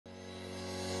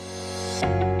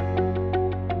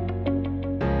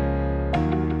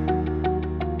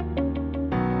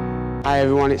Hi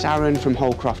everyone, it's Aaron from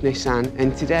Holcroft Nissan,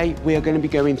 and today we are going to be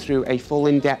going through a full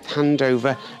in-depth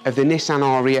handover of the Nissan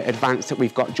ARIYA Advance that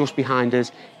we've got just behind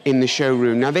us in the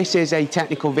showroom. Now this is a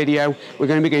technical video. We're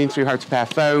going to be going through how to pair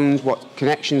phones, what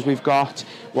connections we've got,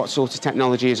 what sort of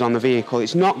technology is on the vehicle.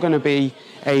 It's not going to be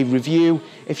a review.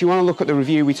 If you want to look at the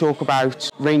review, we talk about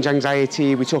range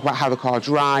anxiety, we talk about how the car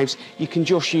drives. You can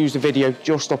just use the video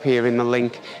just up here in the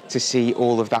link to see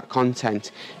all of that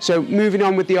content. So moving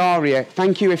on with the ARIYA,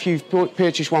 thank you if you've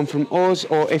purchased one from us,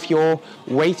 or if you're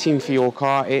waiting for your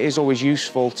car. It is always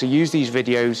useful to use these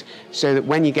videos so that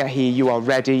when you get here you are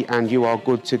ready and you are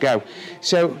good to go.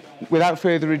 So without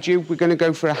further ado, we're going to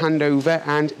go for a handover,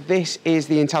 and this is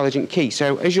the intelligent key.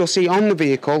 So as you'll see on the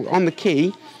vehicle, on the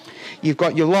key, you've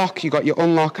got your lock, you've got your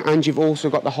unlock, and you've also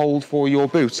got the hold for your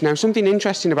boot. Now, something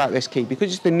interesting about this key,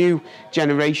 because it's the new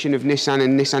generation of Nissan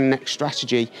and Nissan Next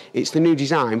strategy, it's the new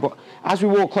design, but as we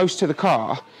walk close to the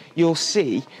car, you'll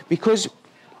see, because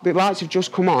the lights have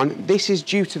just come on, this is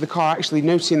due to the car actually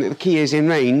noticing that the key is in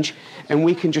range, and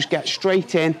we can just get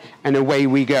straight in and away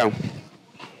we go.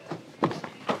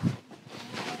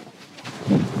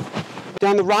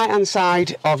 Down the right-hand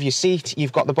side of your seat,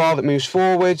 you've got the bar that moves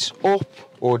forwards, up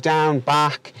or down,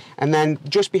 back, and then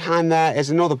just behind there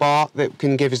is another bar that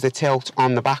can give us the tilt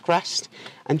on the backrest.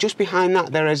 And just behind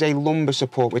that, there is a lumbar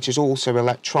support, which is also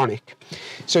electronic.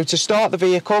 So to start the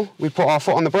vehicle, we put our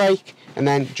foot on the brake and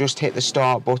then just hit the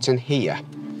start button here.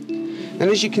 Then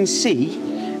as you can see,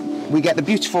 we get the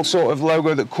beautiful sort of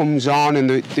logo that comes on and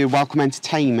the welcome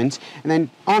entertainment. And then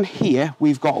on here,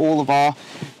 we've got all of our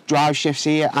drive shifts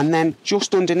here, and then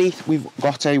just underneath we've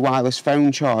got a wireless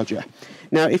phone charger.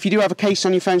 Now if you do have a case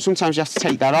on your phone, sometimes you have to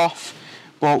take that off,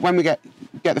 but when we get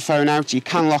the phone out, you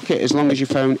can lock it as long as your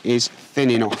phone is thin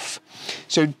enough.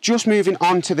 So just moving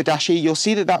on to the dash here, you'll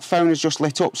see that that phone is just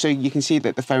lit up, so you can see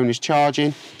that the phone is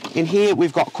charging. In here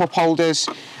we've got cup holders,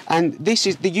 and they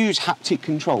use haptic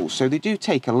controls, so they do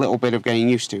take a little bit of getting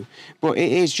used to, but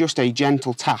it is just a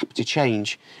gentle tap to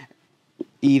change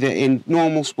either in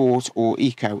normal, sport or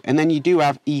eco. And then you do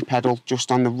have e-pedal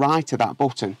just on the right of that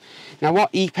button. Now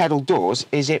what e-pedal does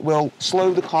is it will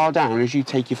slow the car down as you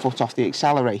take your foot off the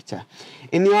accelerator.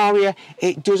 In the ARIYA,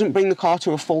 it doesn't bring the car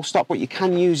to a full stop, but you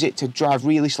can use it to drive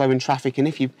really slow in traffic, and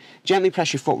if you gently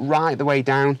press your foot right the way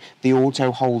down, the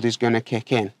auto hold is going to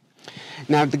kick in.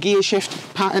 Now the gear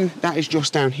shift pattern, that is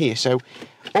just down here. So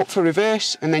up for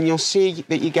reverse, and then you'll see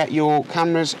that you get your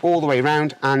cameras all the way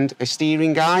around and a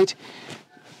steering guide.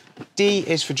 D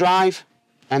is for drive,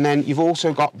 and then you've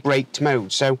also got braked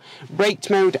mode. So braked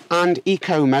mode and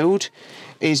eco mode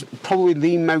is probably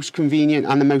the most convenient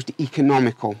and the most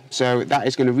economical. So that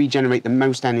is going to regenerate the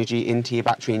most energy into your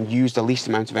battery and use the least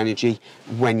amount of energy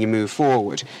when you move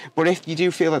forward. But if you do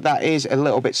feel that that is a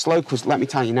little bit slow, because let me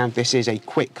tell you now, this is a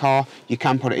quick car, you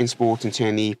can put it in sport and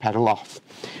turn the e-pedal off.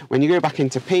 When you go back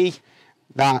into P,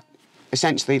 that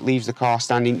essentially leaves the car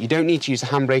standing. You don't need to use the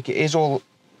handbrake, it is all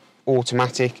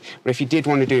automatic, but if you did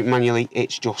want to do it manually,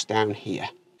 it's just down here.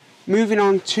 Moving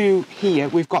on to here,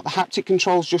 we've got the haptic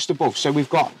controls just above. So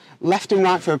we've got left and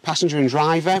right for passenger and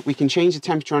driver. We can change the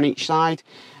temperature on each side,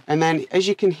 and then as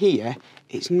you can hear,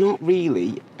 it's not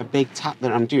really a big tap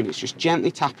that I'm doing, it's just gently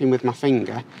tapping with my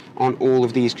finger on all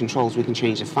of these controls. We can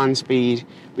change the fan speed,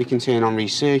 we can turn on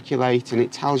recirculate, and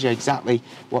it tells you exactly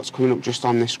what's coming up just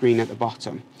on the screen at the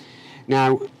bottom.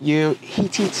 Now, your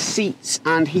heated seats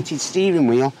and heated steering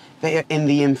wheel, they are in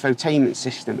the infotainment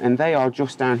system, and they are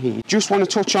just down here. Just want to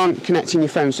touch on connecting your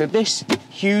phone. So this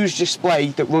huge display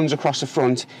that runs across the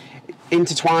front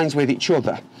intertwines with each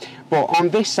other. But on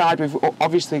this side, we've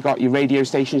obviously got your radio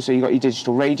station, so you've got your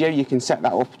digital radio. You can set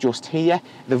that up just here.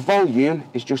 The volume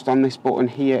is just on this button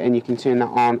here, and you can turn that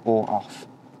on or off,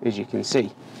 as you can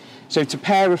see. So to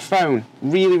pair a phone,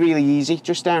 really, really easy.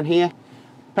 Just down here,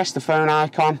 press the phone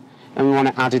icon, and we want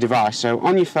to add a device. So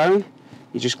on your phone,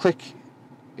 you just click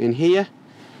in here,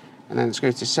 and then let's go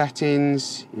to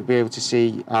settings. You'll be able to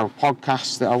see our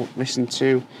podcasts that I'll listen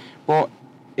to. But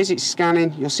as it's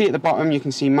scanning, you'll see at the bottom, you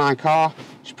can see my car.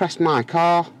 Just press my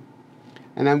car,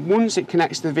 and then once it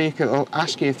connects to the vehicle, it'll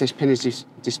ask you if this pin is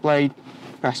displayed.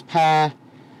 Press pair,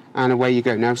 and away you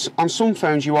go. Now on some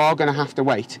phones you are going to have to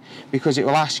wait, because it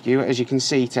will ask you, as you can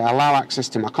see, to allow access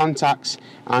to my contacts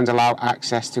and allow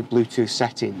access to Bluetooth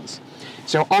settings.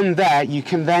 So on there you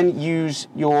can then use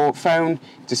your phone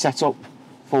to set up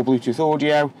for Bluetooth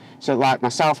audio. So like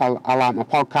myself, I'll like my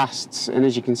podcasts, and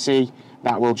as you can see,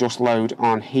 that will just load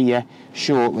on here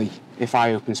shortly. If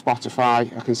I open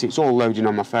Spotify, I can see it's all loading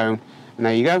on my phone, and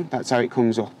there you go, that's how it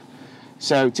comes up.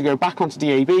 So to go back onto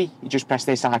DAB, you just press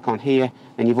this icon here,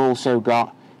 and you've also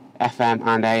got FM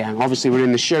and AM. Obviously we're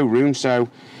in the showroom, so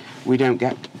we don't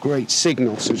get great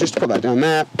signal, so just put that down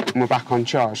there and we're back on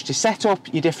charge. To set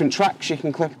up your different tracks, you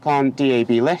can click on DAB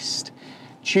list,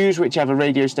 choose whichever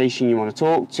radio station you want to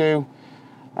talk to.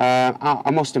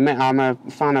 I must admit I'm a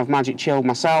fan of Magic Chilled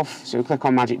myself, so we click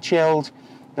on Magic Chilled.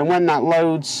 Then when that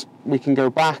loads, we can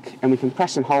go back and we can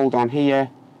press and hold on here,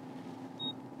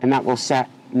 and that will set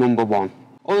number 1.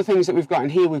 Other things that we've got in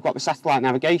here, we've got the satellite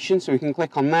navigation, so we can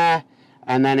click on there,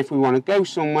 and then if we want to go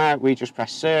somewhere, we just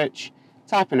press search,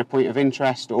 type in a point of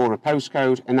interest or a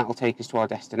postcode, and that will take us to our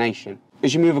destination.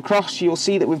 As you move across, you'll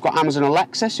see that we've got Amazon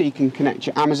Alexa, so you can connect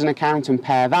your Amazon account and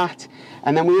pair that.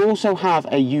 And then we also have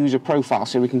a user profile,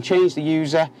 so we can change the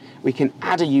user, we can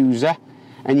add a user,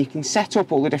 and you can set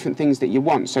up all the different things that you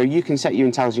want. So you can set your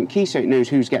intelligent key so it knows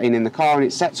who's getting in the car, and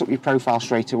it sets up your profile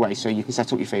straight away. So you can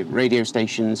set up your favourite radio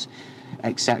stations,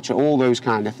 etc., all those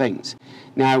kind of things.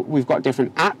 Now we've got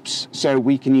different apps, so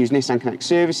we can use Nissan Connect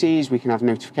services, we can have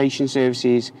notification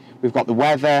services, we've got the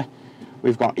weather,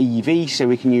 we've got EV, so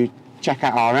we can check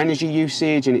out our energy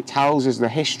usage, and it tells us the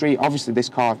history. Obviously this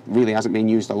car really hasn't been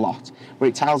used a lot, but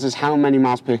it tells us how many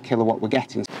miles per kilowatt we're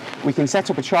getting. We can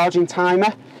set up a charging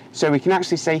timer, so we can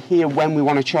actually say here when we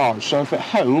want to charge. So if at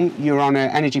home you're on an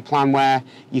energy plan where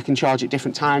you can charge at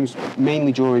different times,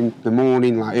 mainly during the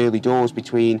morning, like early doors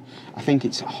between, I think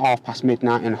it's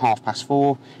midnight and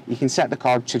 4:30, you can set the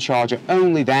car to charge it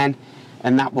only then,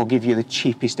 and that will give you the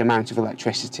cheapest amount of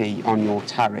electricity on your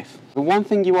tariff. The one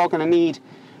thing you are going to need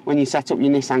when you set up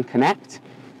your Nissan Connect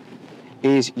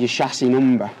is your chassis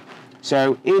number.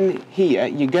 So in here,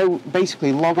 you go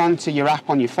basically log on to your app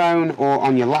on your phone or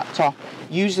on your laptop,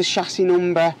 use the chassis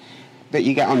number that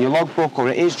you get on your logbook, or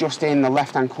it is just in the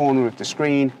left-hand corner of the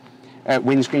screen,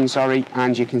 windscreen, sorry,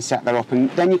 and you can set that up, and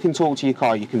then you can talk to your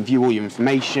car, you can view all your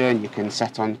information, you can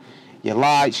set on your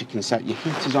lights, you can set your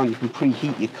heaters on, you can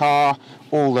preheat your car,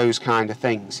 all those kind of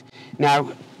things.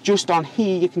 Now, just on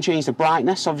here, you can change the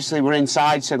brightness. Obviously, we're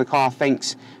inside, so the car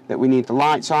thinks that we need the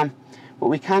lights on. But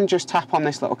we can just tap on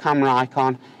this little camera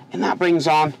icon, and that brings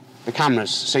on the cameras.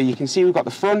 So you can see we've got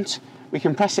the front, we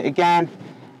can press it again,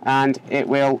 and it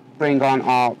will bring on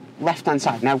our left-hand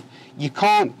side. Now, you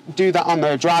can't do that on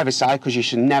the driver's side because you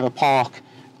should never park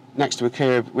next to a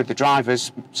curb with the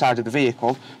driver's side of the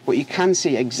vehicle, but you can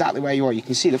see exactly where you are. You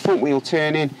can see the front wheel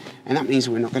turning, and that means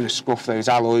we're not going to scuff those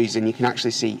alloys, and you can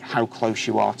actually see how close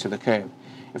you are to the curb.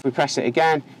 If we press it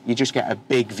again, you just get a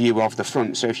big view of the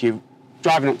front. So if you're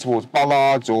driving up towards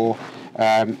bollards or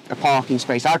a parking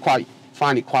space, I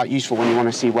find it quite useful when you want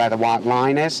to see where the white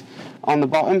line is on the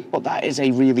bottom, but that is a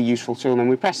really useful tool. And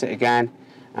we press it again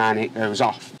and it goes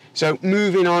off. So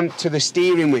moving on to the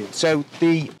steering wheel. So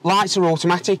the lights are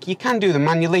automatic. You can do them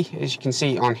manually, as you can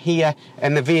see on here,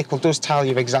 and the vehicle does tell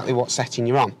you exactly what setting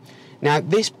you're on. Now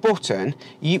this button,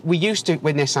 we used to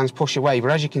with Nissan's push away, but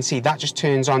as you can see that just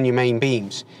turns on your main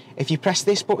beams. If you press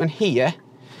this button here,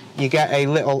 you get a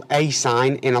little A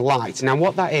sign in a light. Now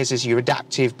what that is your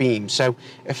adaptive beam. So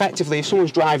effectively, if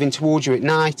someone's driving towards you at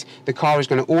night, the car is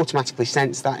going to automatically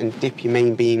sense that and dip your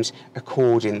main beams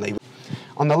accordingly.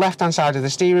 On the left-hand side of the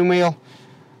steering wheel,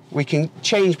 we can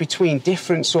change between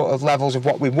different sort of levels of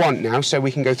what we want now, so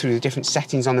we can go through the different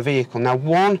settings on the vehicle. Now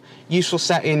one useful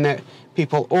setting that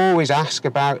people always ask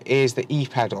about is the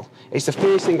E-pedal. It's the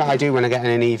first thing I do when I get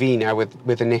in an EV now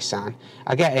with a Nissan.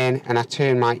 I get in and I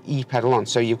turn my E-pedal on.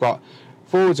 So you've got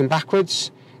forwards and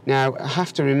backwards. Now I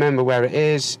have to remember where it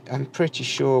is. I'm pretty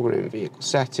sure we're in vehicle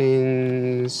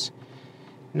settings.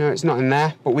 No, it's not in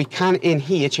there, but we can in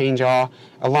here change our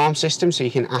alarm system, so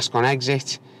you can ask on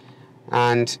exit.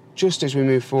 And just as we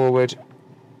move forward,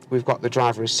 we've got the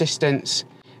driver assistance.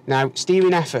 Now,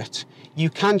 steering effort, you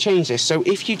can change this. So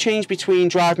if you change between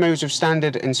drive modes of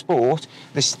standard and sport,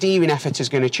 the steering effort is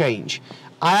going to change.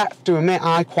 I have to admit,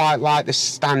 I quite like the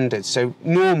standard. So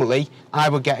normally, I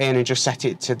would get in and just set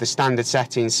it to the standard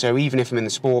settings. So even if I'm in the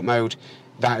sport mode,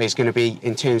 that is going to be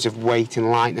in terms of weight and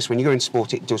lightness. When you go into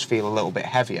sport, it does feel a little bit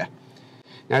heavier.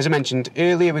 Now, as I mentioned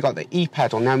earlier, we've got the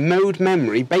E-pedal. Now, mode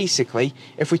memory, basically,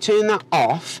 if we turn that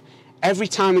off, every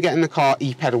time we get in the car,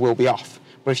 E-pedal will be off.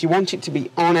 But if you want it to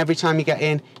be on every time you get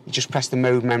in, you just press the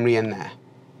mode memory in there.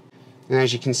 And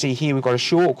as you can see here, we've got a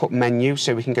shortcut menu,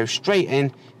 so we can go straight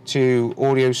in to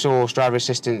audio source, driver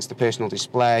assistance, the personal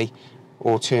display,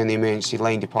 or turn the emergency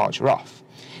lane departure off.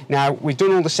 Now, we've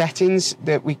done all the settings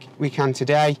that we can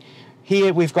today.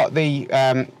 Here we've got the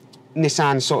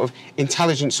Nissan sort of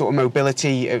intelligent sort of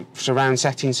mobility surround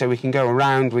settings, so we can go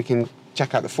around, we can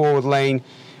check out the forward lane,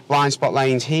 blind spot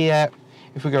lanes here.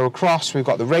 If we go across, we've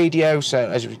got the radio, so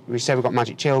as we said, we've got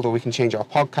Magic Chilled, or we can change our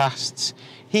podcasts.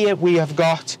 Here we have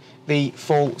got the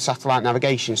full satellite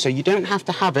navigation, so you don't have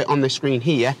to have it on the screen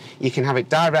here. You can have it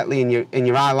directly in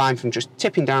your eye line from just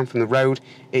tipping down from the road.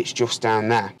 It's just down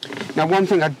there. Now, one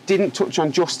thing I didn't touch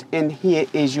on just in here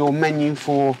is your menu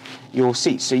for your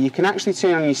seats. So you can actually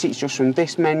turn on your seats just from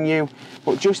this menu,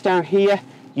 but just down here,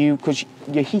 because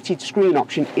your heated screen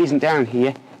option isn't down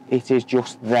here, it is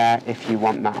just there if you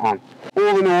want that on.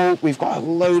 All in all, we've got a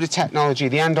load of technology.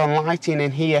 The hand-on lighting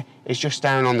in here is just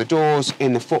down on the doors.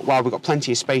 In the footwell, we've got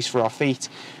plenty of space for our feet.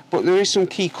 But there is some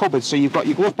key cupboards. So you've got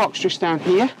your glove box just down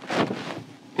here.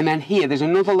 And then here, there's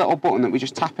another little button that we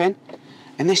just tap in.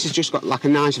 And this has just got like a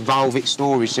nice Velvet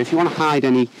storage. So if you want to hide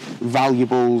any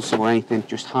valuables or anything,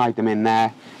 just hide them in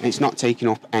there. And it's not taking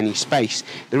up any space.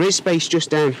 There is space just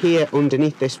down here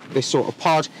underneath this sort of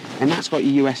pod. And that's got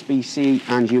your USB-C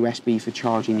and USB for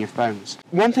charging your phones.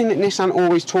 One thing that Nissan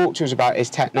always talk to us about is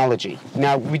technology.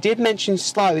 Now, we did mention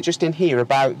slightly just in here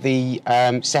about the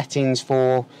settings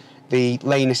for the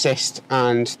lane assist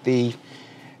and the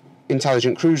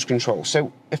intelligent cruise control.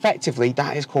 So effectively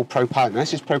that is called ProPilot. Now,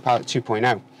 this is ProPilot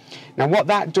 2.0. Now what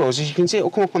that does is, you can see it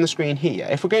will come up on the screen here.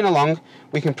 If we're going along,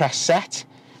 we can press set,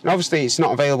 and obviously it's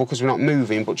not available because we're not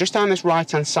moving, but just down this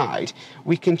right hand side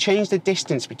we can change the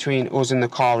distance between us and the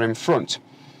car in front.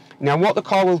 Now what the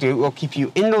car will do, it will keep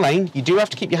you in the lane. You do have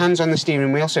to keep your hands on the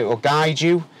steering wheel, so it will guide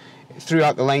you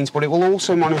throughout the lanes, but it will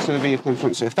also monitor the vehicle in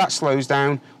front. So if that slows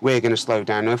down, we're going to slow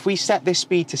down. Now if we set this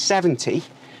speed to 70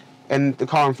 and the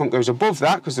car in front goes above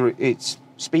that because it's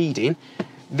speeding,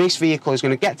 this vehicle is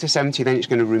going to get to 70, then it's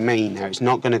going to remain there. It's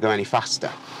not going to go any faster.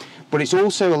 But it's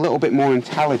also a little bit more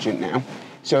intelligent now.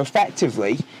 So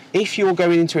effectively, if you're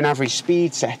going into an average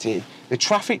speed setting, the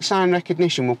traffic sign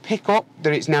recognition will pick up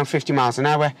that it's now 50 miles an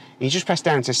hour, and you just press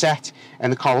down to set, and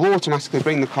the car will automatically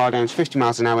bring the car down to 50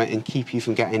 miles an hour and keep you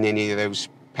from getting any of those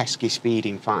pesky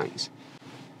speeding fines.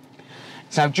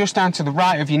 So just down to the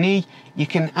right of your knee, you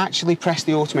can actually press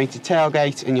the automated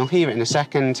tailgate, and you'll hear it in a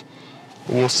second,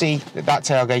 and you'll see that that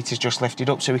tailgate is just lifted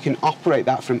up. So we can operate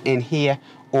that from in here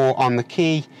or on the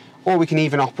key, or we can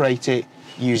even operate it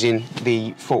using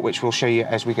the foot, which we'll show you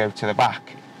as we go to the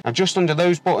back. Now just under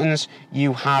those buttons,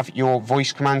 you have your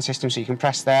voice command system, so you can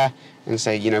press there and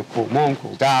say, you know, call mum,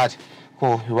 call dad,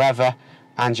 call whoever,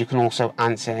 and you can also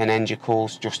answer and end your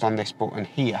calls just on this button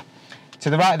here. To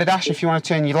the right of the dash, if you want to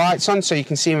turn your lights on so you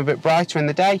can see them a bit brighter in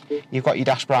the day, you've got your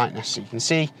dash brightness. So you can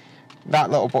see that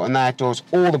little button there does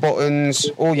all the buttons,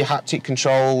 all your haptic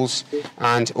controls,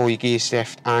 and all your gear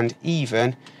shift, and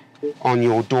even on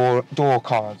your door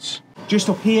cards. Just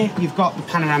up here, you've got the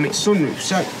panoramic sunroof.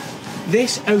 So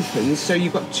this opens, so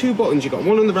you've got two buttons. You've got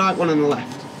one on the right, one on the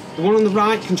left. The one on the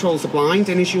right controls the blind,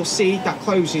 and as you'll see, that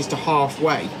closes to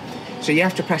halfway. So you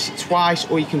have to press it twice,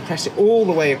 or you can press it all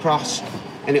the way across,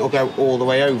 and it'll go all the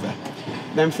way over.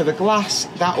 Then for the glass,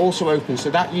 that also opens,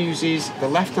 so that uses the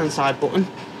left-hand side button.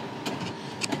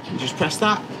 You just press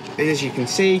that, and as you can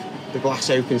see, the glass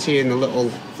opens here, and the little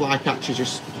fly catcher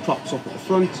just props up at the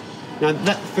front. Now,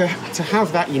 to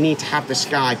have that, you need to have the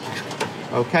sky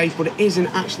pack, okay? But it is an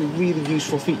actually really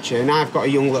useful feature, and I've got a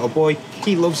young little boy.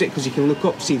 He loves it because he can look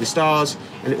up, see the stars,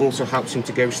 and it also helps him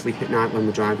to go to sleep at night when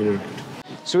we're driving around.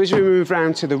 So as we move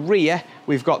round to the rear,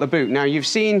 we've got the boot. Now you've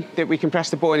seen that we can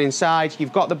press the button inside,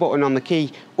 you've got the button on the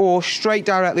key, or straight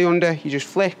directly under, you just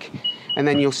flick, and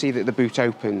then you'll see that the boot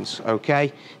opens,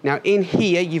 okay? Now in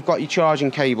here, you've got your charging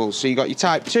cables. So you've got your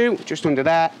Type 2, just under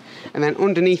there, and then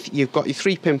underneath, you've got your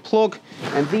 3-pin plug,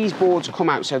 and these boards come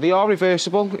out. So they are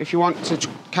reversible. If you want to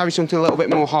carry something a little bit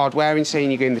more hard wearing, say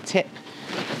you're going the tip,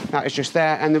 that is just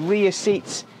there. And the rear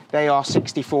seats, they are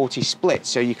 60-40 split,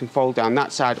 so you can fold down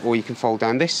that side or you can fold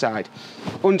down this side.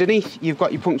 Underneath, you've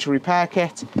got your puncture repair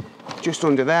kit, just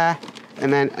under there,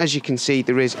 and then as you can see,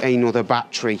 there is another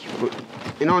battery. But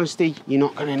in honesty, you're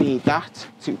not going to need that.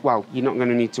 You're not going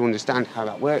to need to understand how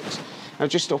that works. Now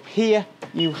just up here,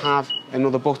 you have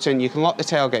another button. You can lock the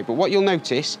tailgate, but what you'll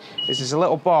notice is there's a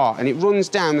little bar, and it runs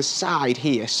down the side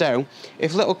here. So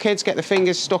if little kids get their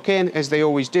fingers stuck in, as they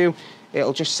always do,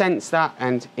 it'll just sense that,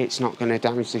 and it's not going to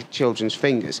damage the children's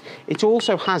fingers. It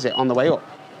also has it on the way up.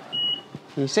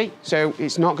 Can you see? So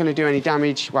it's not going to do any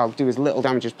damage, well, do as little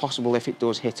damage as possible if it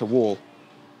does hit a wall.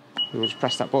 You'll just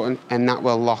press that button, and that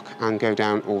will lock and go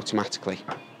down automatically.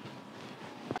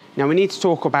 Now we need to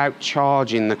talk about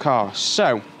charging the car.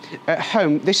 So at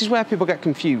home, this is where people get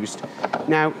confused.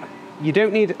 Now, you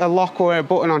don't need a lock or a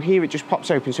button on here, it just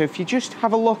pops open. So if you just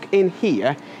have a look in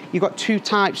here, you've got two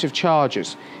types of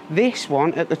chargers. This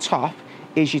one at the top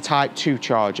is your Type 2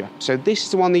 charger. So this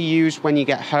is the one that you use when you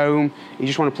get home, you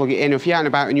just want to plug it in, or if you're out and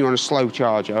about and you want a slow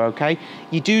charger, okay?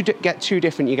 You do get two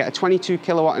different, you get a 22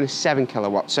 kilowatt and a 7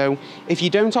 kilowatt. So if you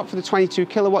don't opt for the 22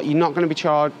 kilowatt, you're not going to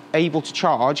be able to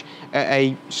charge at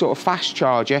a sort of fast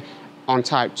charger on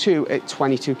Type 2 at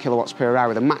 22 kilowatts per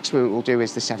hour. The maximum it will do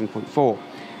is the 7.4.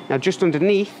 Now just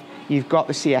underneath, you've got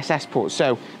the CSS port.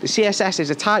 So the CSS is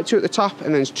a Type 2 at the top, and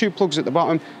then there's two plugs at the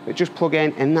bottom that just plug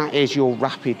in, and that is your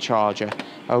rapid charger,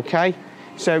 okay?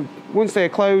 So once they're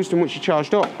closed and once you're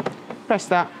charged up, press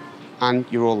that and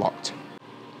you're all locked.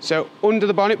 So under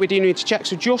the bonnet, we do need to check.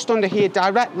 So just under here,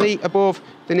 directly above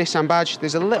the Nissan badge,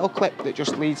 there's a little clip that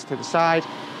just leads to the side.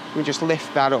 We just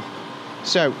lift that up.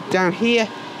 So down here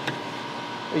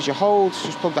is your holds,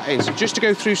 just plug that in. So just to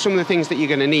go through some of the things that you're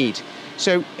gonna need.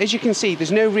 So as you can see,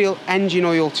 there's no real engine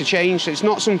oil to change, so it's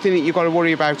not something that you've got to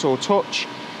worry about or touch.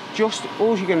 Just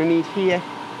all you're going to need here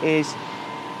is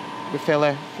the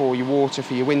filler for your water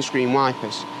for your windscreen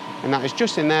wipers, and that is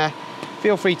just in there.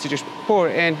 Feel free to just pour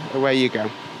it in, away you go.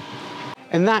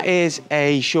 And that is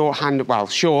a short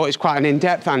it's quite an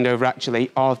in-depth handover actually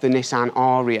of the Nissan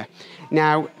ARIYA.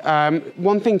 Now,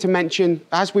 one thing to mention,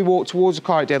 as we walk towards the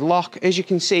car, it did lock. As you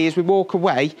can see, as we walk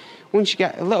away, once you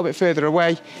get a little bit further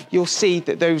away, you'll see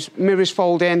that those mirrors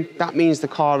fold in. That means the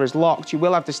car is locked. You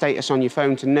will have the status on your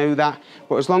phone to know that,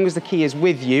 but as long as the key is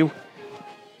with you,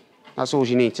 that's all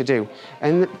you need to do.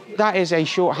 And that is a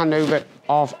short handover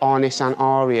of our Nissan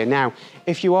ARIYA. Now,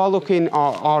 if you are looking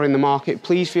or are in the market,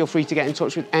 please feel free to get in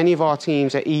touch with any of our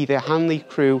teams at either Hanley,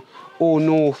 Crewe or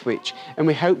Northwich, and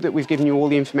we hope that we've given you all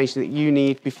the information that you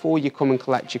need before you come and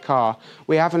collect your car.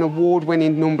 We have an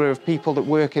award-winning number of people that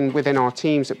work within our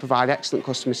teams that provide excellent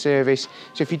customer service.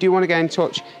 So if you do want to get in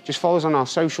touch, just follow us on our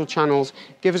social channels,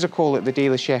 give us a call at the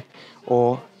dealership,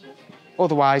 or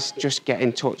otherwise just get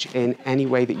in touch in any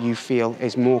way that you feel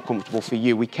is more comfortable for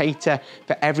you. We cater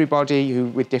for everybody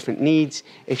with different needs.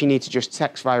 If you need to just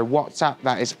text via WhatsApp,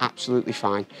 that is absolutely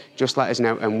fine. Just let us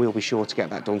know and we'll be sure to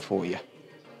get that done for you.